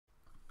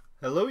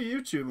Hello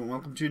YouTube and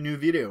welcome to a new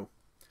video.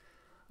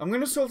 I'm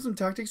going to solve some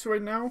tactics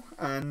right now,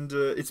 and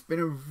it's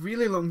been a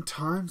really long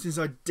time since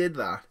I did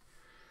that.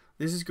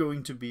 This is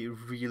going to be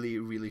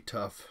really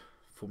tough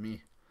for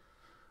me.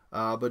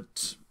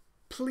 But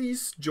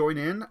please join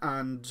in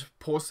and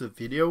pause the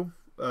video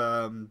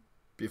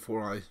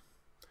before I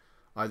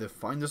either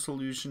find the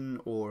solution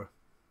or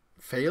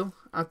fail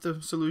at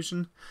the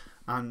solution,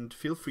 and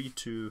feel free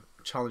to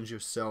challenge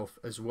yourself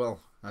as well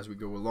as we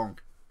go along.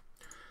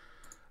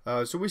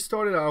 So we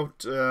started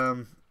out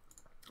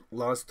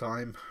last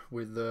time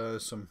with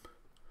some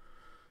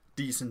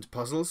decent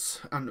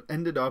puzzles and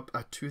ended up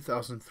at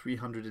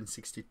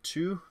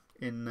 2,362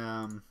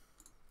 in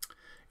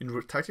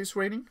tactics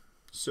rating.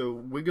 So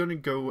we're gonna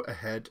go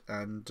ahead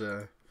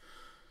and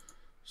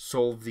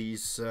solve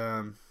these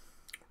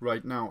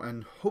right now,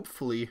 and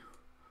hopefully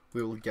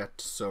we will get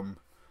some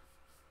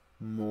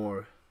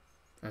more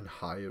and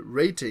higher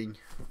rating.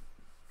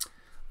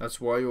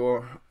 That's why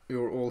you're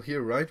all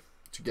here, right?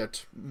 To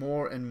get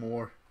more and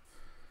more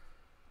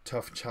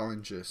tough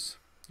challenges.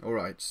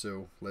 Alright,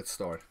 so let's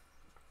start.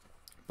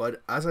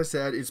 But as I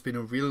said, it's been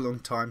a really long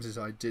time since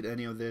I did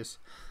any of this.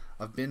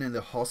 I've been in the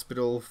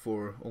hospital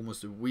for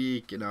almost a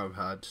week, and I've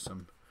had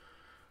some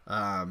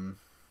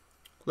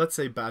let's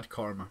say bad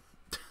karma.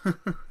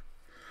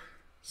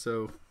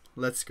 So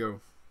let's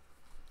go.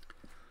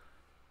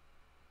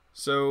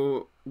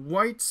 So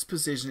white's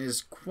position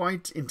is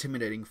quite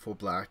intimidating for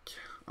black,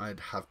 I'd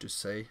have to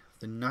say.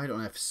 The knight on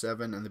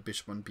f7 and the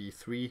bishop on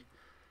b3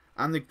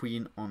 and the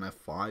queen on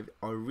f5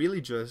 are really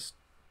just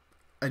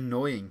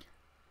annoying.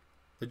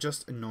 They're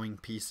just annoying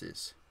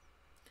pieces.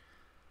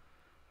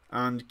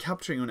 And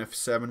capturing on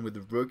f7 with the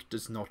rook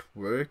does not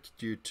work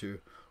due to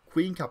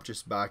queen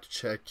captures back,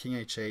 check, king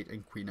h8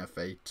 and queen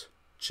f8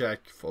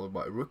 check, followed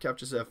by rook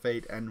captures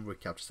f8 and rook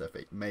captures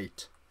f8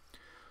 mate.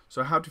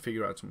 So I have to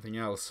figure out something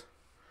else.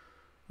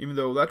 Even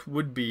though that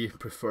would be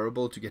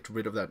preferable to get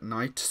rid of that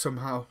knight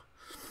somehow.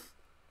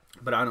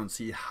 But I don't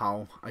see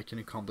how I can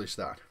accomplish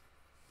that.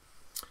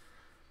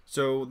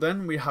 So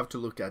then we have to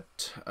look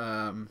at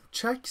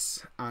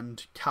checks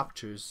and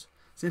captures.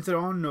 Since there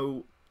are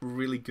no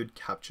really good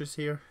captures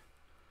here,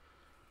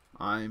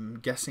 I'm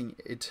guessing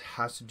it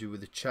has to do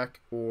with a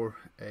check or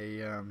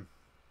a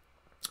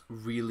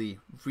really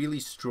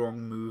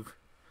strong move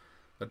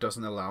that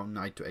doesn't allow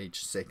knight to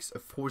h6, a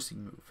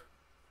forcing move.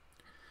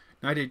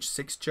 Knight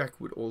h6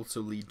 check would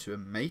also lead to a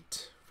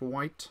mate for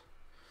white.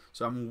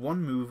 So I'm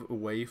one move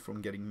away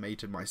from getting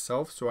mated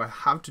myself, so I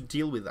have to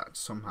deal with that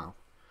somehow.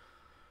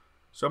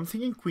 So I'm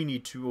thinking queen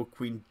e2 or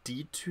queen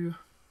d2,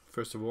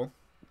 first of all.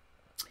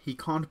 He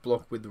can't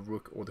block with the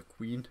rook or the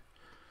queen,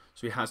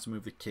 so he has to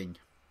move the king.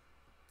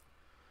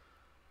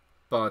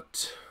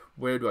 But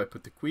where do I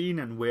put the queen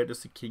and where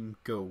does the king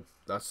go?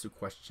 That's the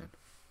question.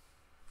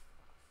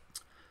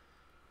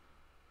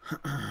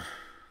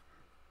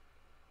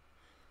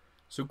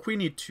 So queen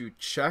e2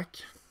 check,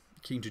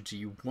 king to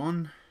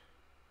g1.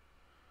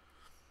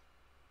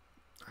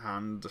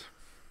 And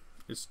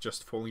it's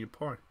just falling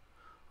apart.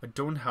 I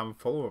don't have a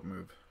follow-up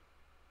move.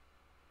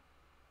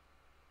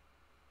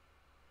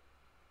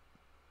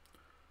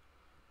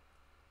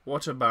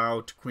 What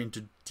about queen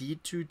to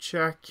d2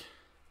 check?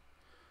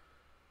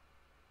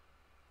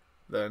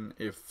 Then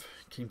if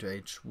king to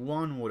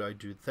h1, what do I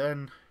do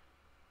then?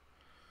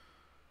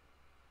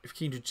 If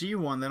king to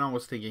g1, then I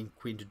was thinking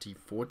queen to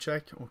d4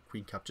 check or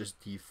queen captures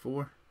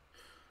d4.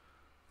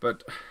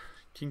 But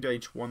king to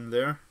h1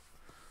 there.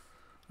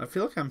 I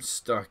feel like I'm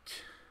stuck.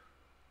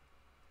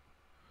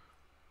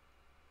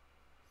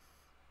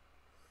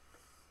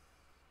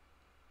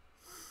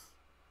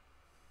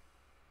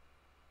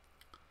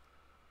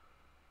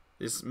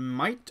 This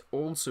might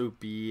also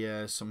be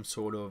some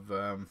sort of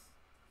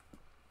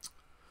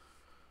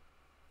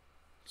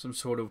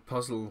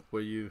puzzle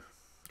where you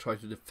try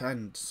to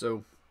defend.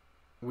 So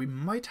we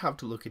might have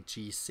to look at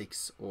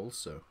g6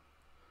 also.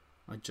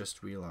 I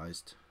just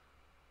realized.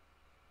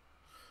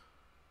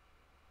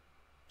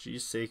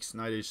 g6,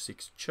 knight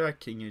h6 check,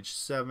 king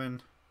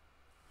h7.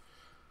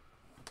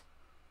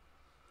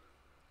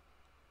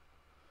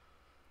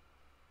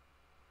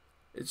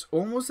 It's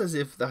almost as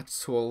if that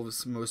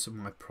solves most of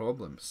my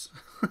problems.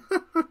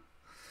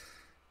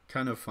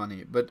 Kind of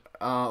funny, but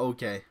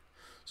okay.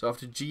 So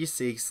after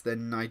g6,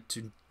 then knight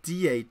to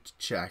d8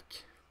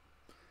 check.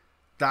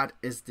 That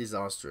is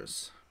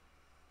disastrous.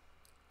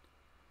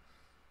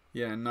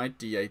 Yeah, knight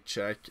d8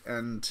 check,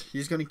 and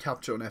he's going to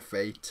capture on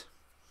f8.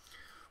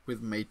 With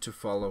mate to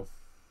follow.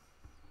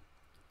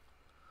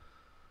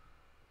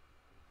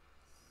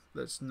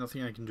 There's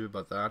nothing I can do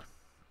about that.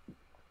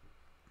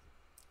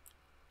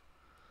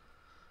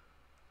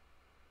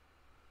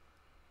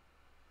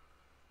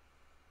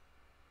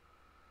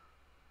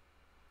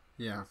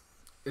 Yeah,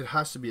 it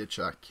has to be a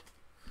check.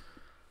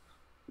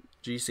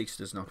 g6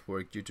 does not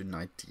work due to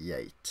knight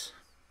d8.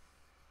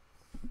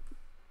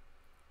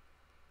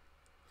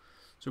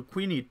 So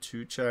queen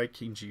e2 check,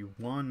 king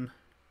g1.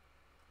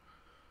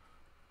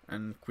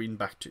 And queen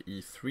back to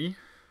e3.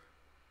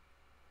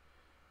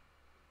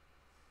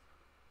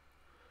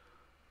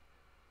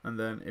 And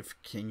then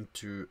if king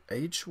to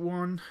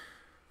h1,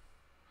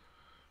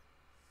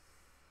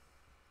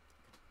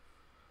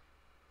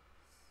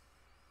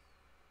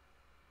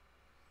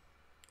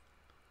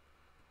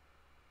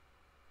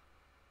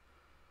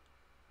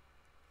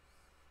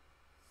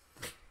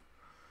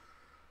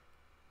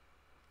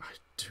 I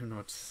do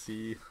not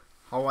see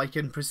how I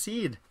can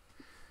proceed.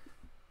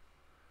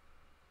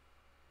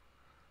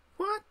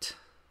 What?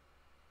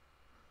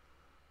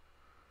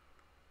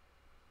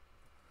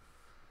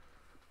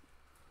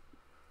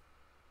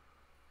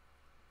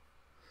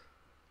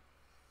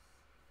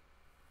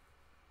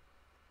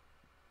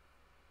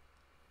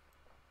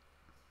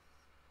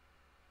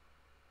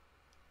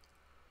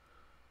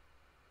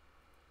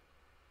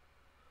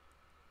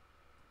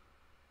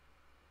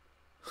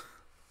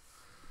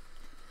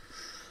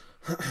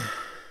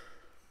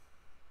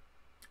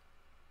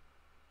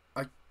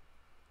 I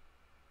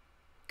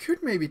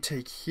could maybe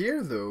take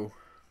here though.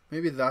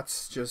 Maybe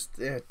that's just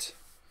it.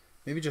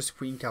 Maybe just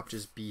queen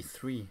captures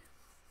b3.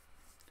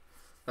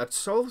 That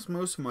solves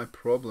most of my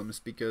problems,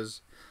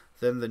 because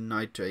then the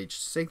knight to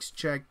h6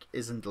 check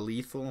isn't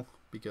lethal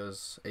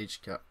because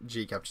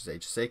g captures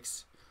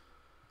h6,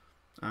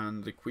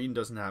 and the queen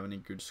doesn't have any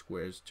good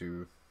squares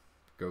to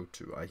go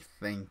to, I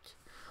think.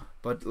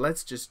 But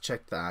let's just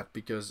check that,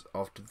 because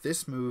after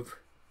this move,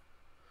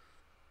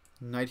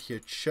 knight here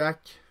check,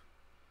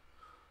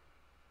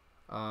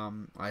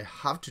 I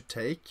have to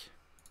take.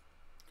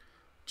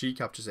 G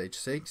captures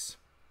h6,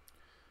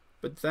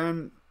 but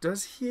then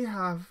does he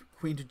have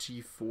queen to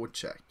g4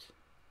 check?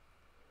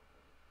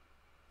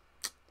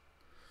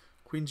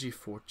 Queen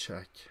g4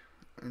 check,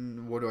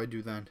 and what do I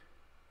do then?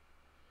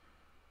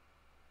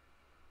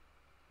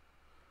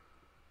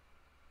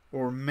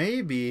 Or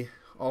maybe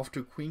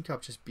after queen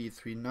captures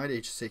b3, knight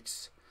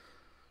h6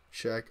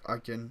 check, I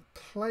can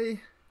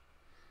play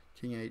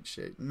king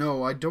h8.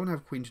 No, I don't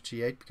have queen to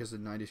g8 because the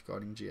knight is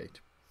guarding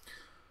g8.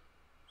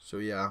 So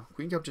yeah,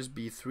 queen captures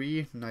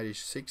b3, knight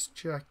h6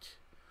 check,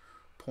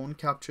 pawn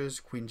captures,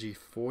 queen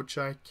g4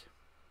 check.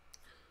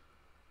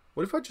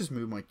 What if I just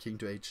move my king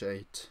to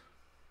h8?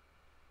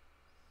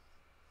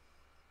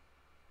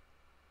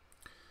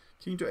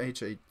 King to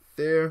h8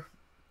 there.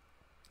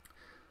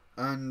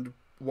 And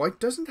white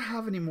doesn't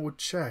have any more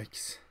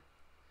checks.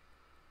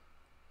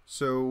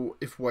 So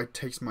if white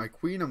takes my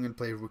queen, I'm going to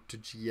play rook to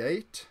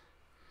g8.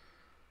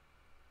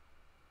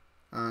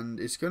 And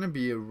it's going to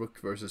be a rook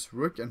versus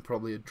rook and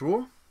probably a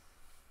draw.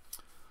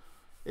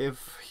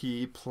 If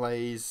he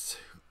plays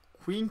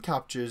queen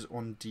captures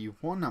on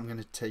d1, I'm going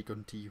to take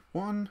on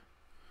d1.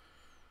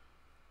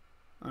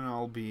 And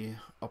I'll be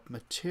up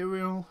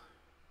material.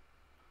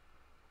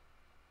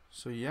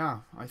 So yeah,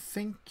 I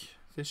think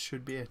this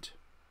should be it.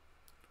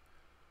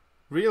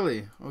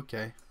 Really?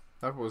 Okay.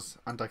 That was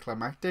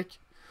anticlimactic.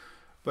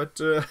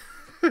 But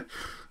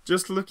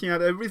just looking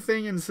at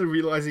everything and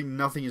realizing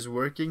nothing is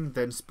working,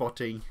 then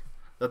spotting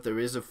that there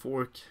is a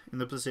fork in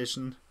the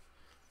position,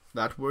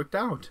 that worked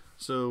out.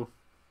 So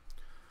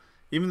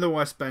even though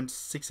I spent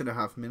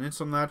 6.5 minutes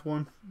on that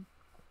one,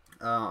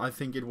 I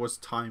think it was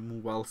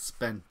time well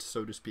spent,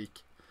 so to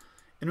speak.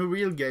 In a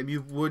real game,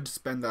 you would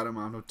spend that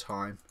amount of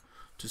time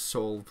to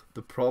solve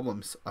the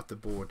problems at the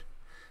board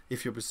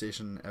if your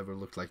position ever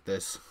looked like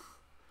this.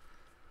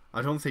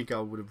 I don't think I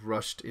would have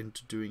rushed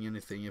into doing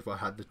anything if I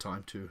had the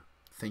time to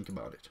think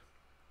about it.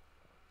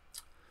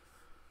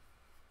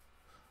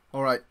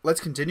 Alright, let's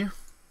continue.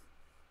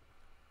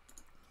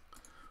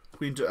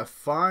 Queen to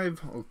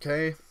f5,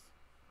 okay.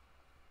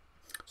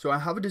 So I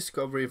have a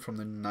discovery from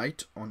the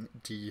knight on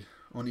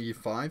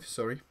e5,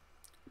 sorry.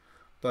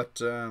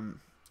 But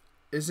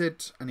is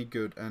it any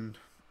good? And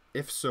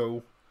if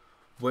so,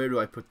 where do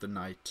I put the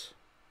knight?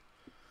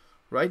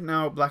 Right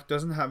now, black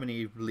doesn't have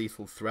any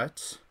lethal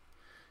threats.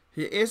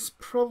 He is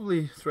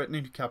probably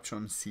threatening to capture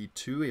on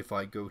c2 if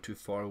I go too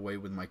far away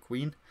with my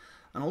queen.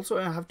 And also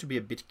I have to be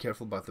a bit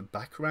careful about the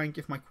back rank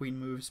if my queen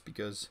moves,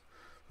 because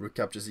rook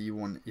captures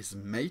e1 is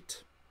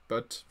mate.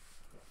 But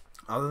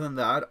other than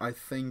that, I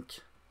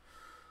think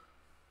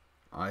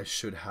I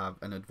should have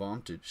an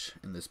advantage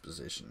in this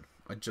position.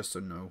 I just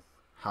don't know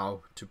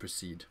how to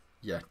proceed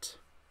yet.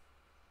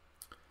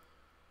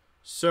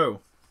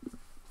 So,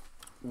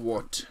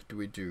 what do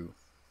we do?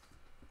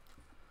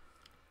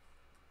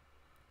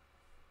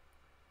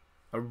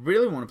 I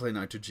really want to play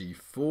knight to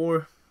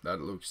g4.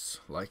 That looks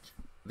like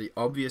the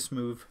obvious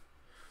move.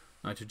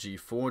 Knight to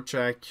g4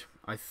 check.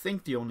 I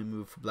think the only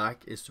move for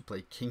black is to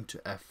play king to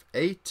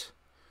f8.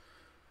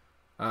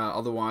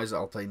 Otherwise,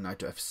 I'll play knight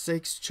to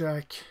f6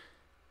 check.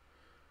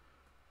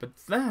 But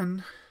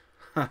then,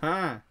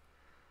 haha,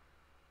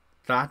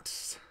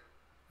 that's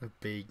a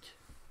big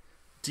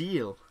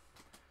deal.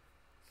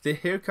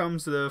 Here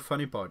comes the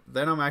funny part.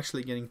 Then I'm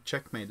actually getting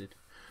checkmated,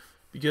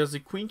 because the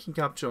queen can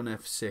capture on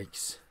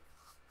f6.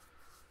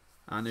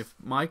 And if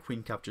my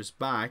queen captures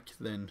back,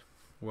 then,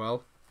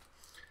 well,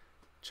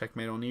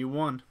 checkmate on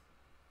e1.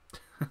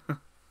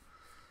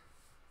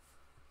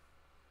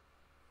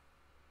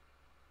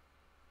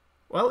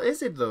 Well,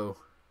 is it though?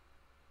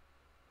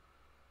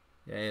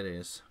 Yeah, it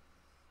is.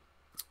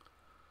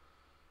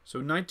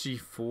 So knight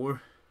g4.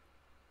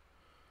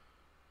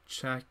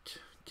 check,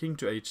 king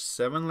to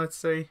h7, let's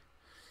say.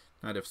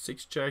 Knight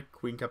f6 check,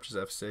 queen captures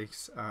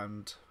f6,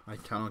 and I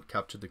cannot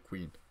capture the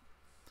queen.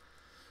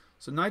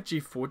 So knight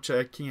g4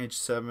 check, king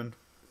h7.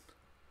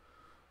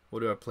 What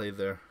do I play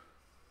there?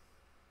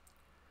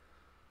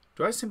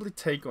 Do I simply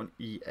take on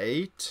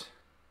e8?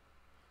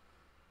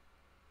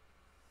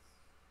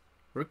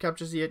 Rook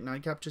captures e8,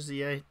 knight captures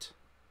e8.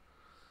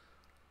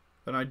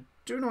 But I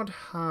do not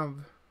have...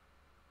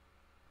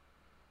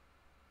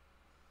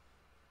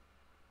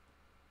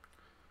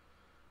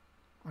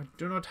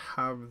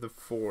 the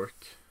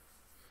fork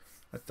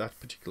at that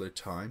particular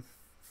time.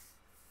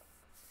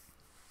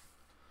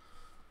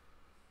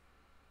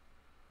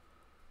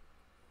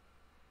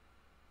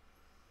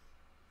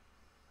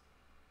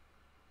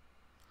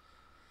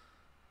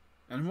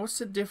 And what's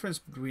the difference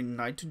between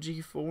knight to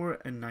g4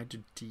 and knight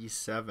to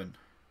d7?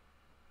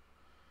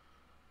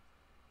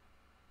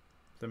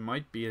 There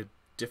might be a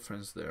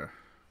difference there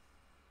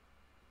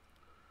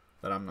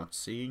that I'm not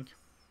seeing.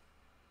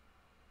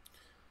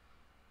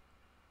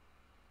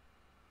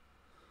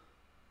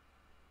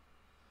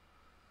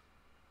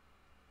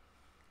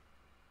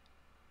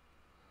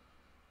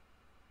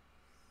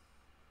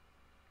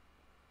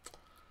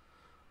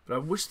 But I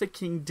wish the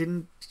king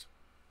didn't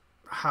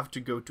have to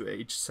go to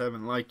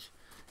h7. Like,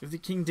 if the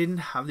king didn't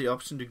have the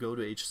option to go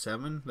to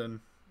h7,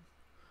 then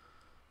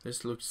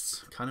this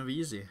looks kind of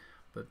easy.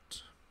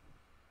 But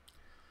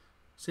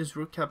since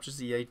rook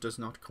captures e8 does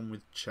not come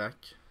with check,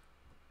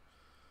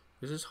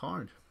 this is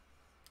hard.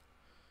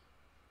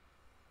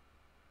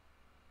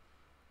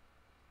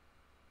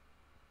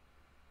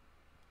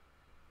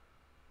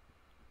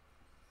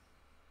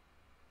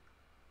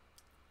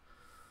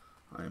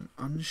 I'm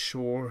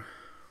unsure.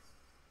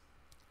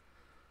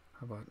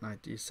 How about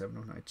knight d7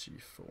 or knight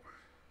g4?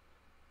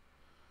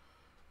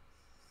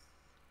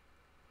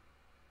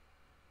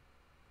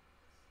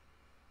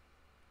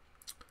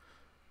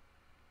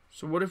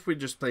 So what if we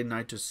just play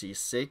knight to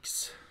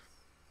c6,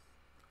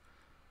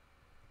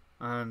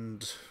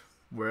 and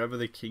wherever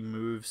the king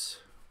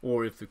moves,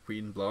 or if the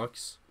queen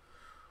blocks,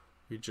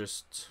 we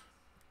just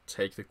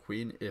take the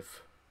queen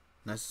if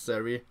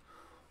necessary,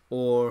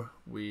 or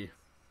we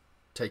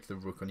take the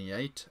rook on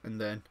e8 and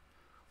then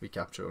we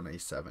capture on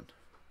a7.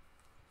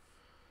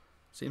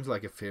 Seems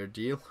like a fair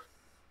deal.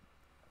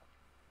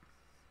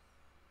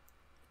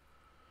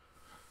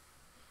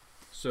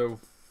 So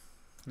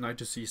knight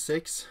to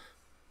c6.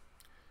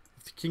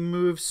 If the king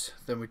moves,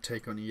 then we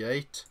take on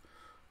e8.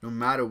 No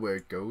matter where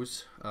it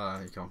goes,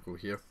 it can't go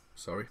here.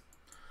 Sorry,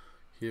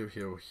 here,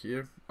 here, or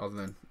here. Other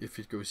than if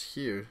it goes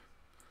here,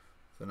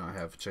 then I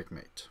have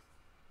checkmate.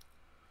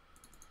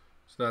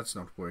 So that's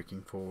not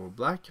working for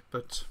black,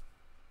 but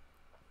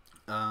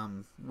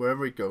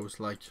wherever it goes,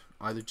 like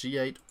either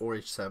g8 or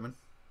h7.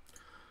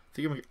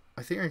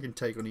 I think I can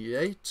take on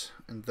e8,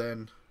 and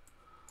then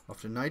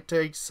after knight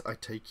takes, I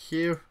take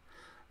here,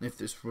 and if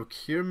this rook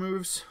here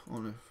moves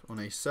on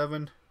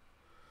a7,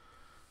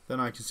 then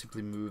I can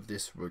simply move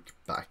this rook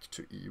back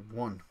to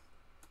e1.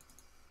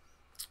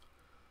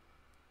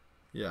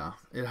 Yeah,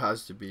 it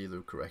has to be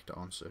the correct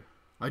answer.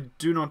 I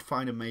do not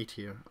find a mate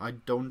here. I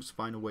don't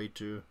find a way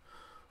to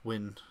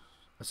win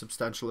a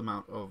substantial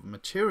amount of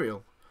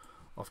material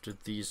after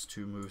these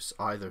two moves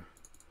either.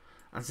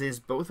 And since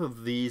both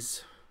of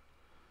these...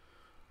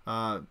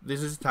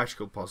 this is a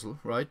tactical puzzle,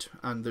 right?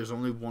 And there's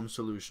only one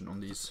solution on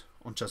these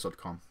on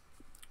chess.com.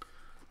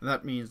 And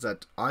that means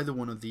that either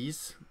one of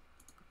these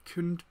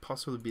couldn't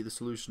possibly be the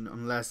solution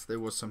unless there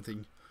was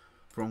something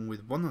wrong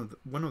with one of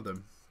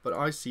them. But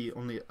I see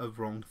only a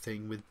wrong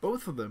thing with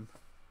both of them.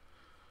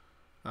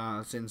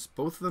 Since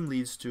both of them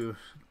leads to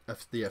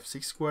the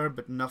f6 square,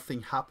 but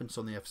nothing happens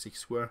on the f6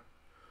 square,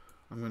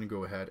 I'm going to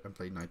go ahead and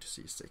play knight to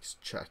c6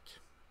 check.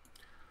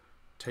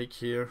 Take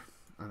here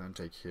and then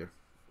take here.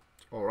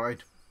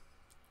 Alright.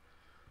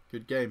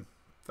 Good game.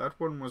 That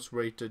one was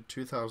rated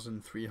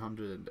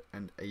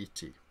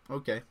 2,380.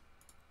 Okay.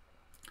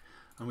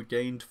 And we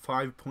gained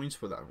 5 points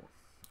for that one.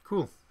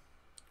 Cool.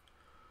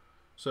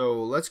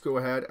 So let's go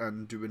ahead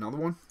and do another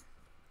one.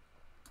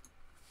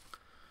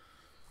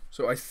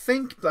 So I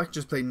think black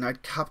just played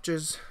knight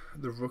captures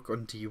the rook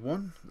on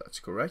d1. That's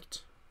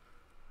correct.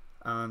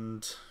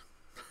 And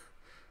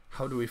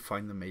how do we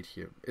find the mate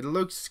here? It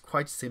looks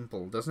quite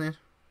simple, doesn't it?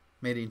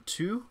 Mate in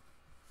 2.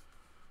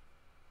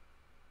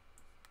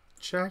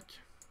 Check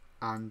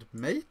and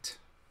mate.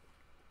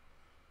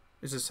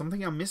 Is there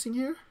something I'm missing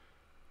here?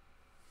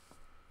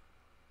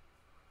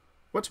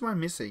 What am I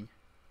missing?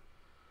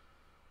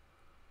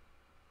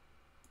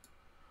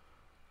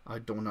 I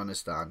don't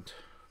understand.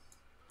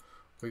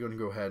 We're going to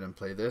go ahead and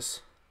play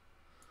this.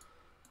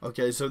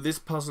 Okay, so this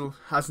puzzle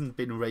hasn't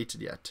been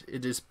rated yet.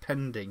 It is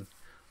pending.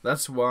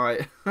 That's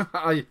why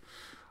I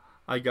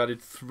got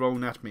it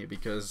thrown at me,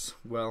 because,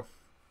 well,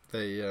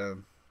 they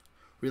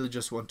really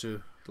just want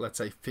to, let's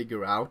say,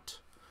 figure out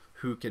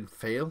who can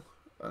fail.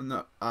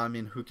 I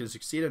mean, who can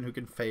succeed and who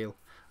can fail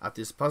at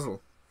this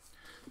puzzle.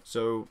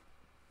 So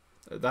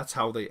that's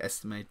how they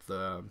estimate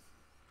the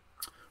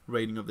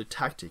rating of the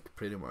tactic,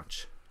 pretty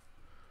much.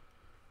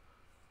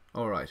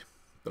 Alright,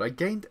 But I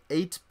gained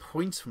 8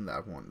 points from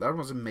that one. That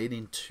was a mate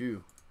in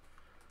 2.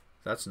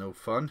 That's no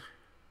fun.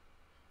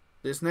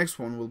 This next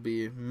one will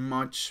be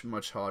much,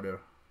 much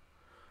harder.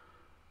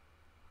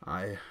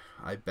 I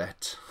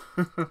bet.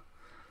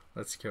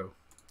 Let's go.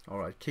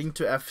 Alright, king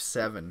to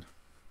f7.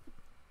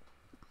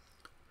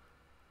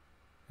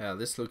 Yeah,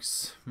 this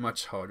looks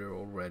much harder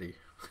already.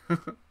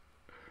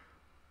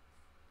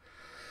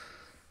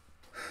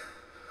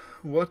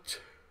 What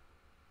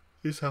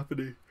is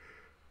happening?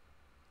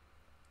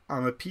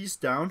 I'm a piece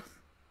down.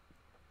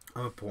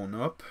 I'm a pawn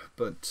up,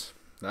 but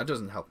that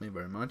doesn't help me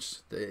very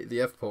much.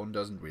 The f pawn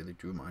doesn't really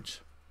do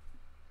much.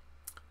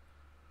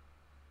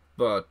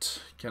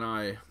 But can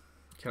I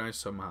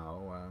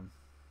somehow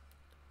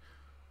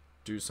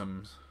do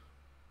some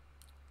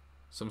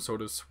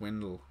sort of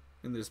swindle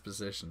in this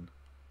position?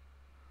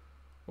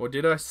 Or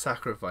did I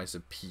sacrifice a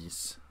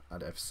piece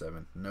at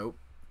f7? Nope.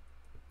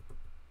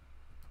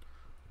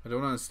 I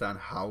don't understand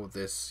how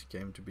this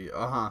came to be.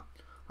 I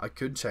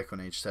could check on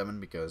h7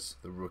 because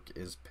the rook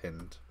is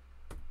pinned.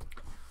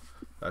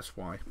 That's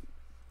why.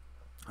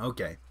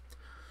 Okay.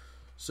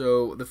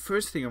 So the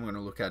first thing I'm going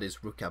to look at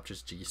is rook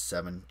captures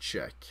g7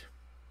 check.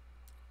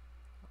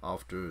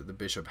 After the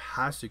bishop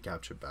has to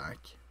capture back.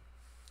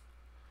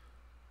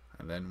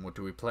 And then what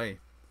do we play?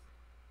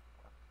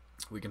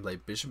 We can play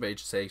bishop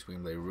h6, we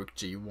can play rook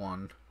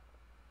g1.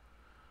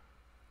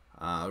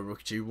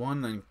 Rook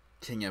g1 and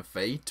king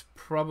f8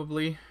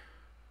 probably.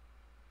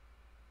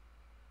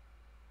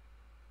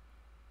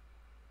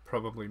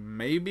 Probably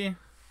maybe.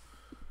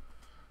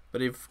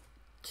 But if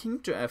king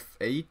to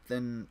f8,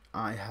 then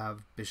I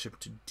have bishop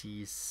to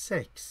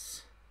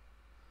d6.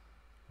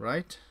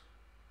 Right?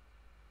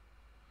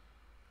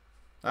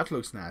 That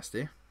looks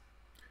nasty.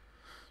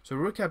 So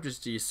rook captures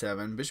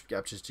g7, bishop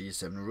captures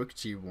g7, rook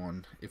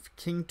g1. If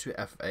king to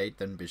f8,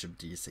 then bishop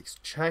d6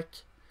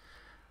 check.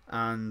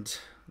 And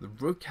the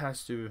rook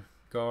has to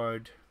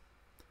guard,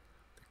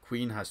 the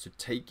queen has to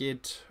take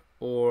it,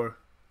 or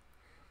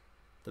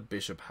the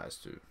bishop has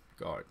to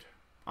guard.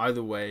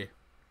 Either way,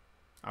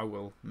 I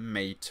will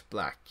mate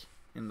black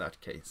in that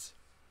case.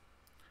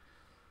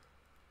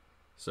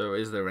 So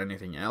is there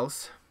anything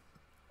else?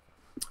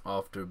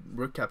 After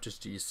rook captures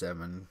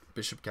g7,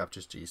 bishop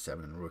captures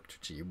g7, and rook to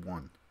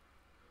g1.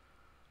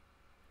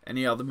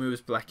 Any other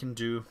moves black can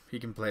do? He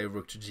can play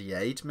rook to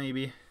g8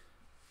 maybe.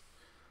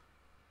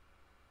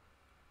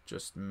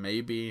 Just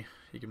maybe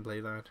he can play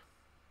that.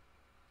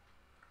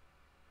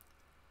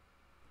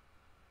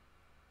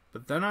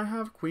 But then I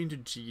have queen to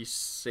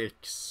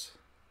g6.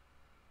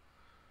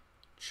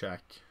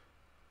 Check.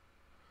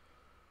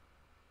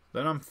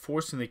 Then I'm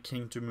forcing the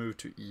king to move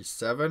to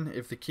e7.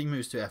 If the king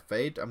moves to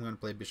f8, I'm going to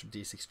play bishop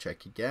d6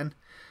 check again.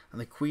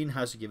 And the queen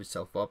has to give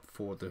itself up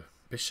for the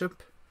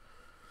bishop.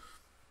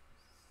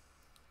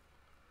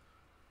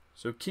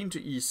 So king to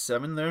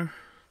e7 there.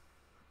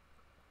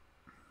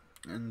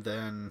 And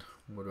then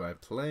what do I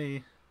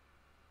play?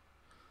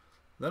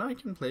 Then I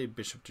can play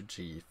bishop to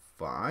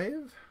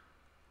g5.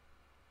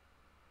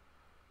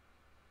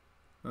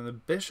 And the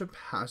bishop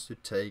has to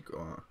take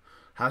or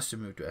has to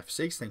move to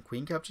f6. Then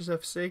queen captures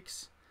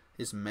f6.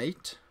 His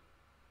mate.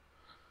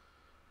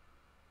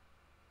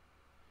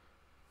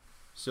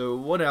 So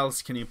what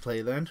else can you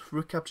play then?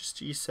 Rook captures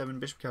g7,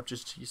 bishop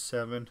captures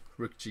g7,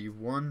 rook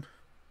g1.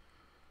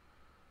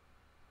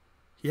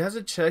 He has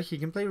a check. He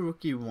can play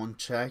rook e1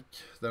 check.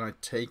 Then I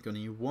take on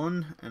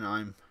e1, and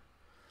I'm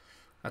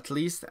at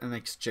least an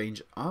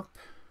exchange up.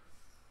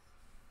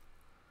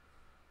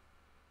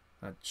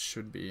 That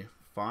should be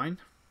fine.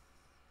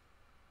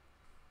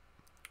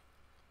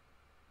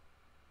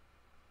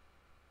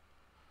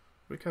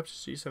 Rook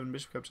captures g7,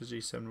 bishop captures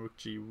g7, rook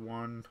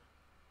g1.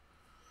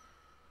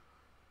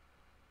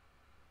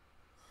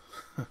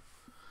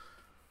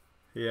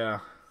 Yeah.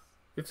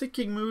 If the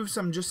king moves,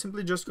 I'm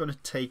simply going to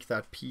take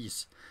that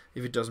piece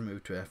if it doesn't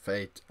move to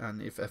f8.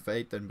 And if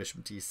f8, then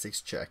bishop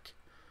d6 check,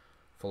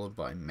 followed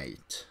by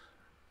mate.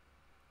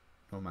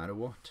 No matter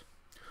what.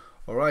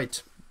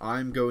 Alright,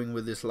 I'm going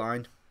with this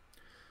line.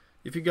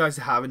 If you guys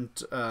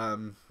haven't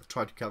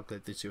tried to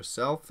calculate this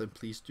yourself, then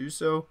please do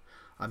so.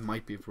 I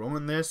might be wrong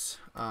on this.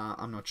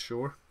 I'm not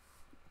sure.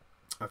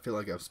 I feel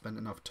like I've spent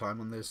enough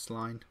time on this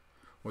line,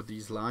 or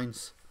these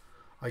lines.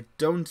 I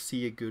don't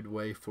see a good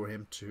way for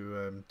him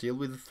to deal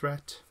with the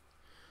threat.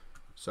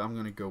 So I'm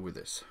going to go with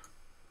this.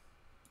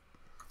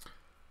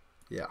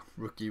 Yeah,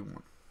 rook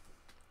e1.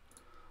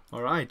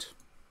 Alright.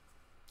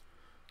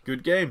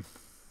 Good game.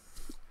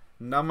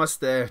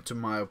 Namaste to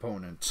my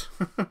opponent.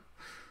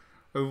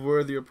 A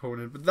worthy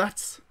opponent. But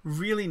that's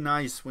really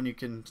nice when you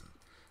can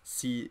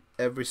see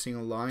every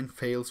single line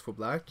fails for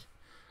black.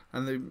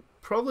 And the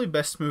probably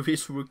best move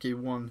is rook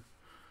e1.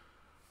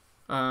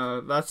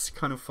 That's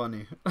kind of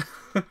funny.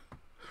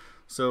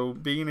 So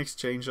being an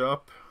exchange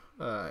up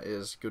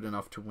is good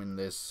enough to win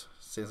this,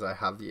 since I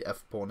have the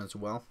f-pawn as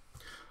well.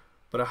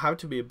 But I have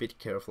to be a bit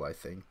careful, I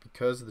think,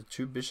 because the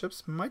two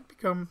bishops might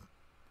become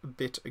a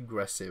bit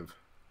aggressive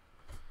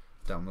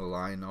down the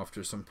line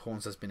after some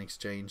pawns has been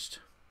exchanged.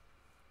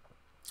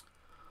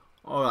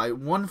 Alright,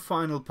 one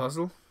final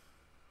puzzle.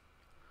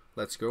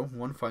 Let's go.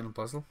 One final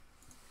puzzle.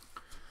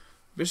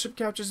 Bishop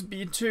captures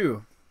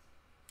b2.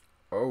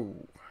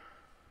 Oh.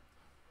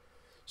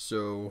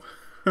 So,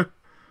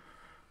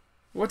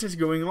 what is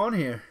going on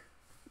here?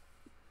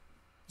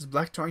 Is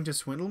black trying to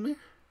swindle me?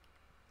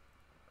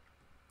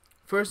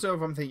 First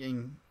off, I'm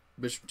thinking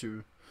bishop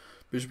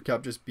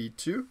captures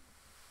b2.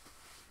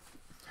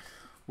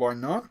 Why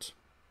not?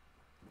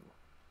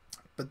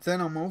 But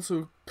then I'm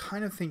also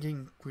kind of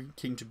thinking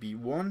king to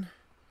b1.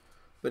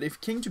 But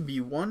if king to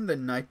b1,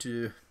 then knight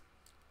to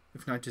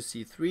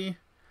c3,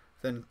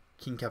 then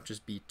king captures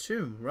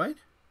b2, right?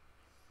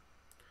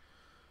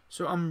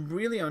 So I'm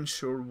really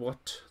unsure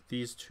what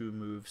these two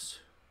moves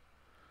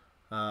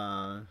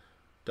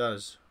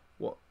does.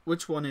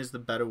 Which one is the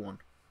better one?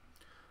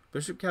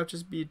 Bishop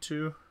captures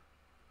b2.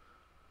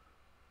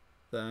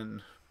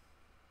 Then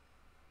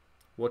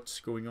what's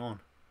going on?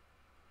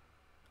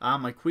 Ah,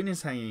 my queen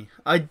is hanging.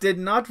 I did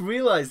not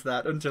realize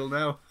that until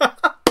now.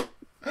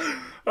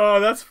 Oh,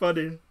 that's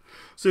funny.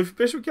 So if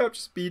bishop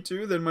captures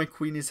b2, then my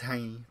queen is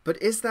hanging.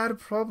 But is that a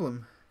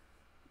problem?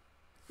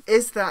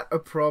 Is that a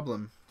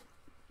problem?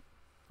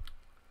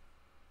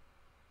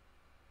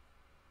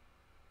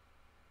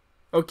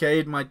 Okay,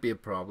 it might be a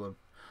problem.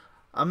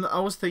 I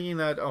was thinking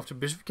that after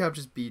bishop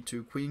captures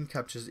b2, queen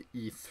captures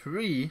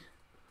e3,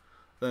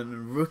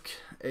 then rook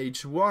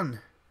h1,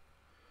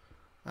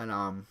 and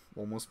I'm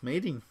almost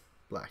mating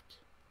black.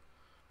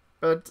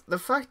 But the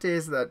fact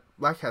is that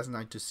black has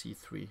knight to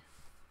c3.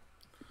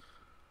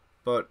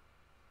 But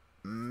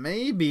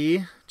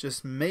maybe,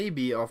 just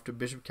maybe, after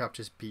bishop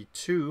captures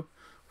b2,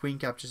 queen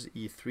captures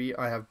e3,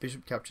 I have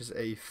bishop captures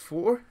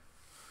a4.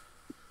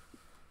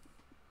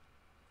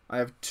 I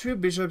have two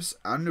bishops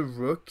and a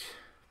rook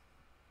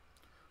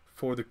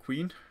for the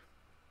queen.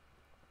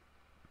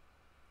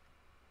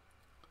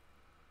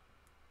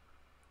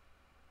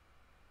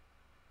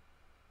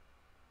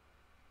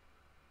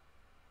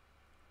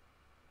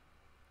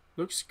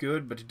 Looks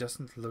good, but it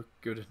doesn't look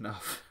good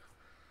enough.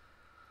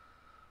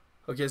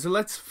 Okay, so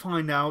let's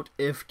find out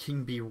if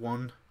king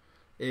b1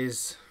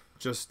 is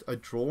just a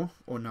draw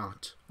or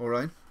not.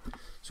 Alright,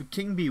 so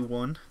king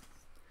b1,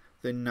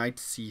 then knight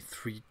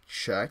c3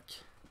 check.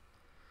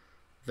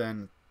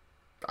 Then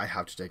I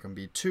have to take on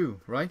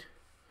b2, right?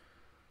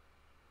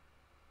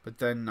 But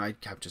then knight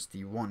captures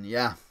d1.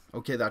 Yeah,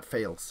 okay, that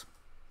fails.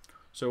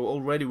 So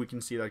already we can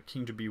see that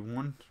king to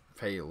b1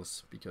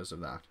 fails because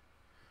of that.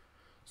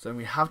 So then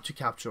we have to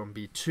capture on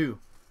b2.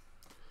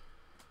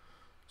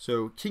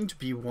 So king to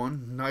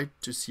b1, knight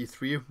to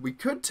c3. We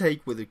could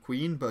take with the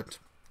queen, but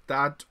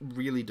that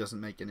really doesn't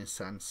make any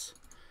sense.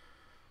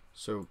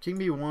 So king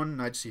b1,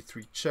 knight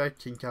c3 check,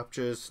 king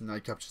captures,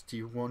 knight captures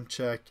d1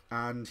 check,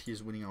 and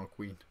he's winning our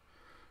queen,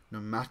 no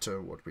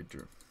matter what we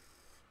do.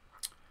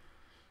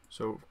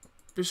 So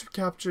bishop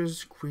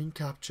captures, queen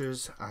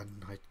captures,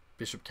 and knight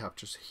bishop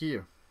captures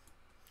here.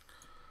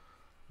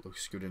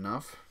 Looks good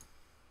enough.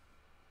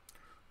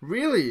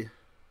 Really?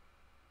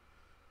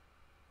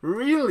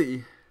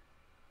 Really?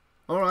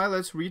 Alright,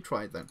 let's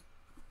retry it then.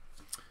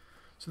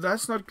 So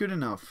that's not good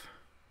enough.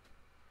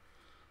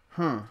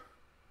 Huh.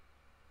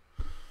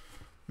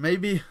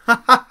 Maybe,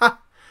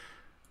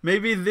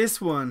 maybe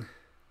this one.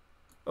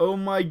 Oh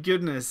my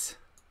goodness.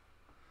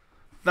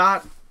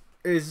 That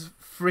is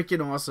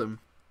freaking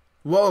awesome.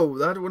 Whoa,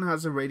 that one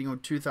has a rating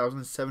of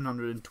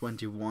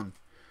 2,721.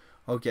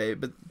 Okay,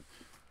 but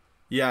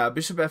yeah,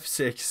 bishop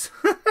f6.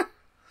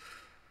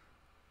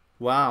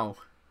 Wow,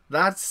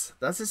 that's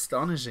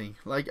astonishing.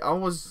 Like I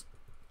was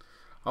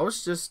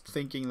just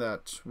thinking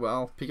that,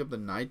 well, pick up the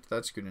knight,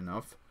 that's good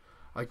enough.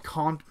 I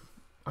can't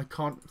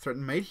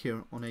threaten mate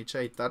here on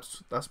h8.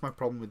 That's my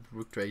problem with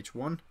rook to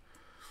h1,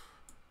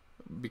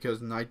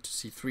 because knight to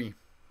c3.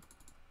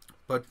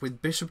 But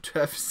with bishop to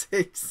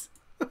f6.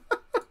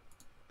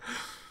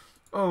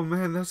 Oh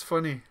man, that's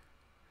funny.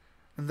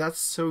 And that's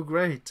so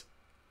great.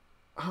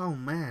 Oh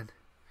man.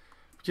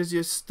 Because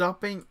you're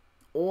stopping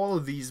all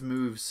of these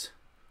moves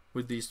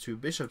with these two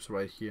bishops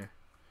right here.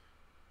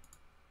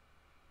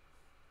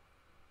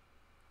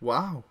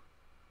 Wow.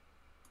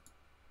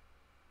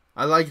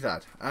 I like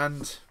that.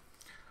 And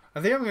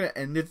I think I'm going to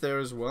end it there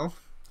as well.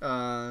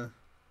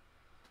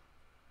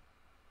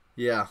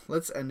 Yeah,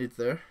 let's end it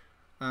there.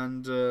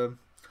 And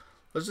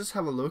let's just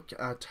have a look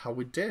at how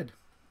we did.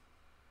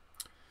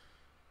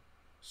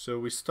 So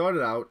we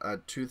started out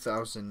at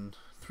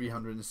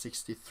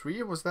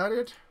 2,363, was that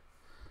it?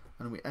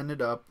 And we ended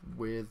up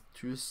with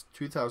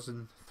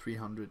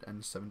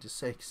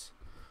 2,376.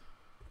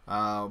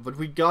 But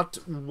we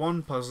got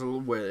one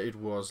puzzle where it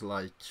was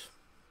like,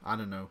 I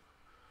don't know,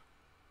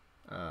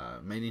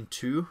 mate in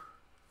 2,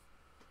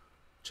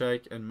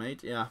 check and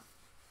mate, yeah.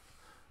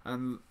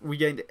 And we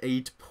gained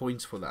 8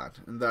 points for that,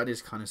 and that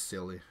is kind of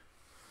silly.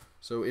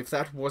 So if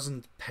that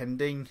wasn't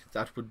pending,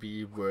 that would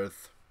be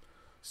worth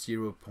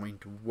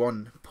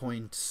 0.1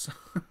 points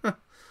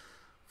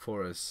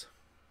for us.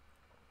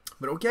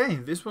 But okay,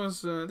 this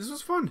was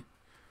fun.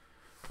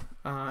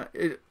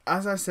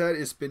 As I said,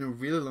 it's been a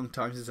really long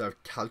time since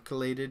I've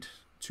calculated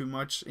too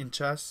much in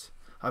chess.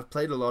 I've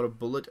played a lot of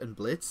Bullet and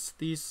Blitz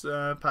these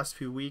past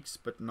few weeks,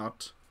 but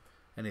not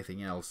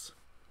anything else.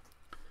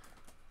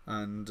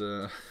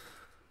 And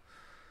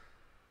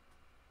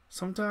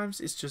sometimes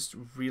it's just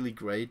really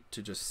great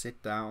to just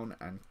sit down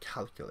and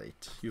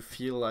calculate. You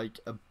feel like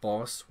a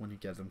boss when you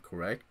get them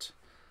correct.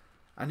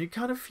 And you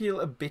kind of feel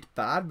a bit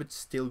bad, but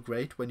still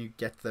great when you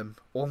get them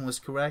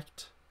almost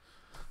correct.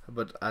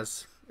 But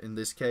as in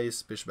this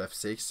case, bishop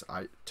f6,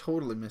 I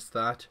totally missed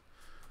that.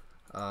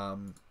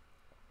 But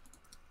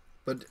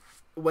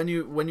when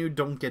you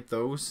don't get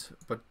those,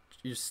 but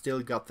you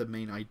still got the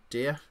main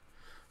idea,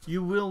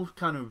 you will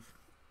kind of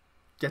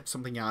get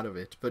something out of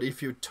it. But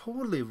if you're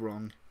totally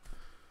wrong,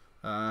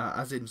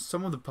 as in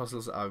some of the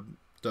puzzles I've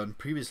done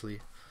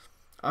previously,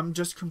 I'm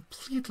just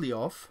completely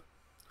off.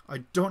 I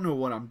don't know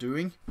what I'm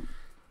doing.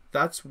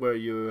 That's where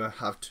you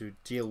have to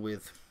deal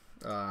with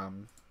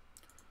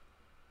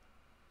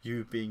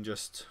you being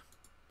just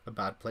a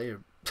bad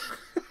player.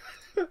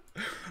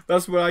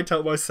 That's what I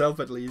tell myself,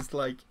 at least.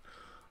 Like,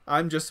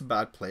 I'm just a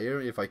bad player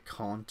if I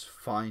can't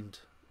find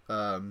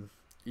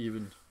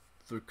even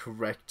the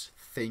correct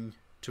thing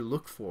to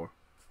look for.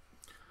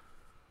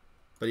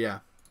 But yeah,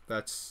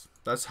 that's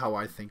how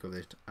I think of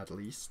it, at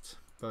least.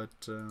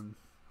 But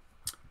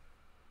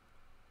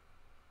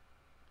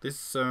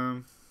this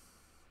all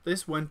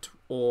went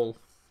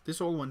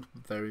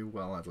very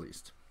well, at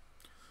least.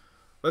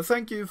 But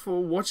thank you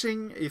for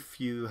watching. If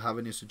you have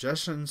any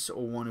suggestions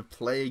or want to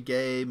play a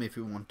game, if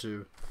you want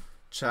to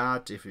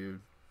chat, if you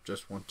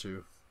just want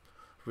to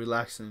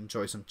relax and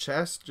enjoy some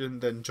chess,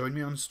 then join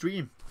me on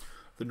stream,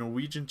 the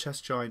Norwegian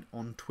Chess Giant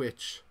on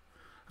Twitch.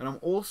 And I'm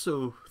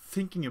also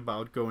thinking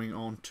about going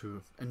on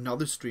to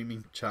another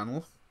streaming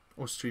channel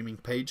or streaming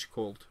page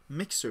called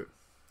Mixer,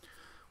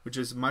 which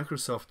is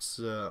Microsoft's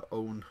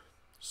own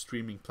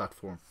streaming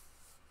platform.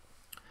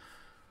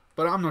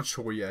 But I'm not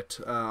sure yet.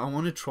 I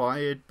want to try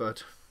it,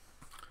 but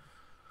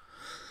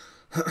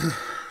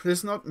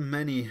there's not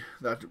many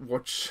that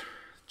watch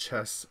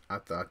chess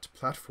at that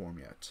platform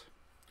yet.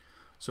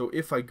 So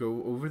if I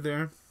go over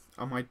there,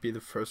 I might be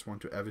the first one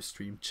to ever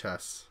stream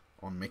chess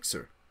on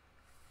Mixer.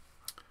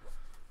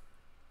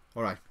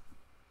 Alright.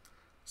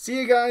 See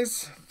you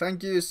guys.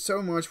 Thank you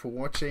so much for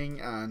watching,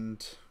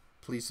 and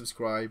please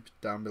subscribe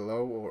down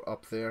below or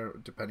up there,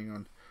 depending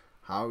on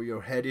how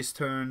your head is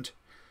turned.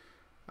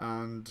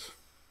 And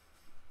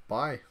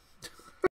bye.